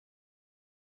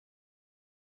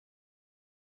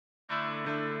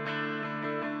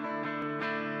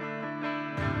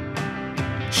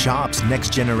Sharp's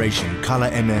next-generation color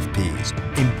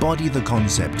MFPs embody the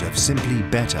concept of simply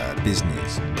better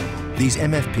business. These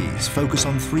MFPs focus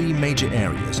on three major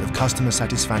areas of customer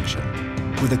satisfaction,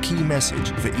 with a key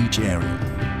message for each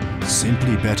area.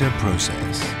 Simply better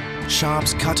process.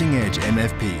 Sharp's cutting-edge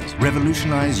MFPs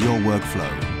revolutionize your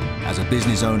workflow. As a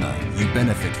business owner, you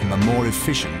benefit from a more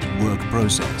efficient work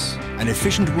process. An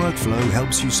efficient workflow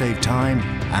helps you save time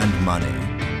and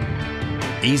money.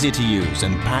 Easy to use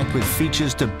and packed with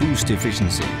features to boost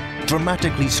efficiency,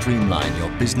 dramatically streamline your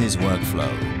business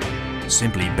workflow.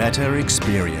 Simply better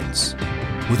experience.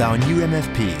 With our new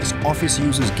MFPs, office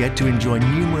users get to enjoy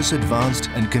numerous advanced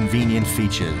and convenient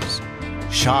features.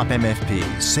 Sharp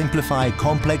MFPs simplify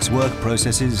complex work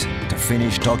processes to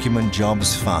finish document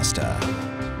jobs faster.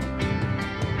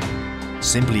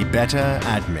 Simply better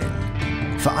admin.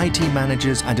 For IT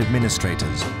managers and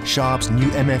administrators, Sharp's new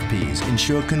MFPs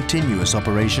ensure continuous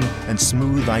operation and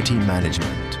smooth IT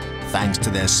management. Thanks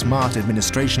to their smart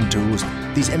administration tools,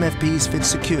 these MFPs fit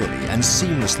securely and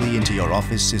seamlessly into your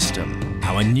office system.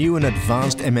 Our new and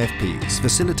advanced MFPs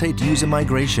facilitate user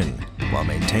migration while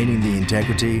maintaining the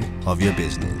integrity of your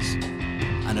business.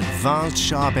 An advanced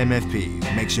Sharp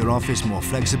MFP makes your office more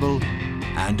flexible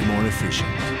and more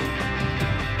efficient.